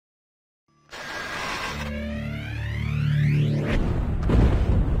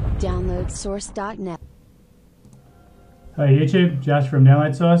Download source.net. Hi YouTube, Josh from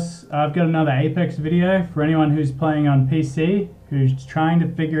Download Source. I've got another Apex video for anyone who's playing on PC who's trying to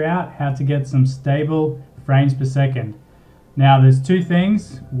figure out how to get some stable frames per second. Now there's two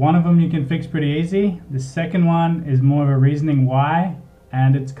things. One of them you can fix pretty easy. The second one is more of a reasoning why,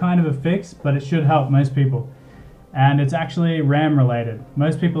 and it's kind of a fix, but it should help most people. And it's actually RAM related.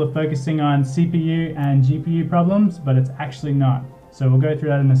 Most people are focusing on CPU and GPU problems, but it's actually not. So we'll go through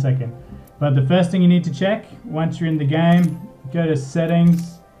that in a second. But the first thing you need to check once you're in the game, go to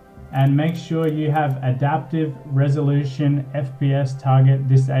settings and make sure you have adaptive resolution FPS target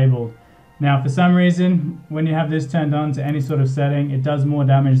disabled. Now for some reason, when you have this turned on to any sort of setting, it does more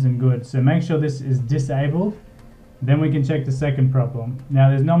damage than good. So make sure this is disabled, then we can check the second problem. Now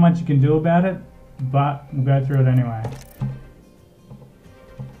there's not much you can do about it, but we'll go through it anyway.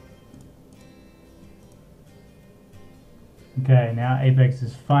 Okay, now Apex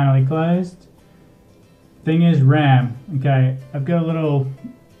is finally closed. Thing is RAM. Okay, I've got a little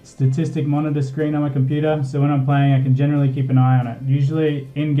statistic monitor screen on my computer, so when I'm playing I can generally keep an eye on it. Usually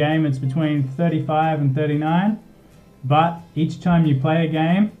in game it's between 35 and 39, but each time you play a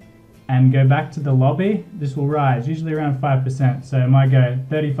game and go back to the lobby, this will rise, usually around 5%. So it might go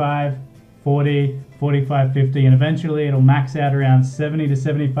 35, 40, 45, 50, and eventually it'll max out around 70 to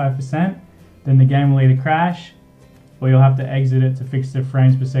 75%. Then the game will either crash or you'll have to exit it to fix the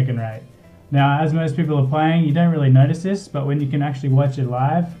frames per second rate. Now, as most people are playing, you don't really notice this, but when you can actually watch it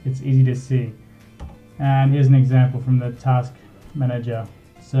live, it's easy to see. And here's an example from the task manager.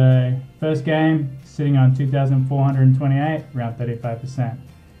 So, first game, sitting on 2,428, around 35%.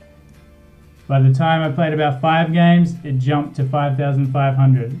 By the time I played about 5 games, it jumped to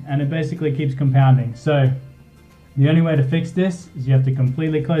 5,500, and it basically keeps compounding. So, the only way to fix this is you have to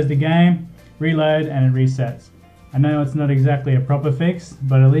completely close the game, reload, and it resets. I know it's not exactly a proper fix,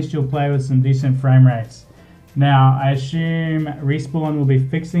 but at least you'll play with some decent frame rates. Now, I assume Respawn will be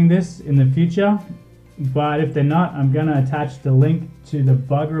fixing this in the future, but if they're not, I'm going to attach the link to the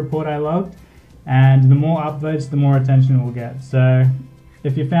bug report I logged, and the more upvotes, the more attention it will get. So,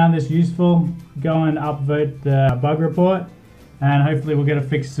 if you found this useful, go and upvote the bug report, and hopefully we'll get it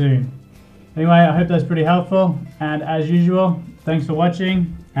fixed soon. Anyway, I hope that's pretty helpful, and as usual, thanks for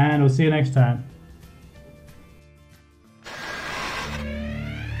watching, and we'll see you next time.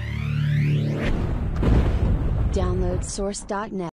 Download source.net.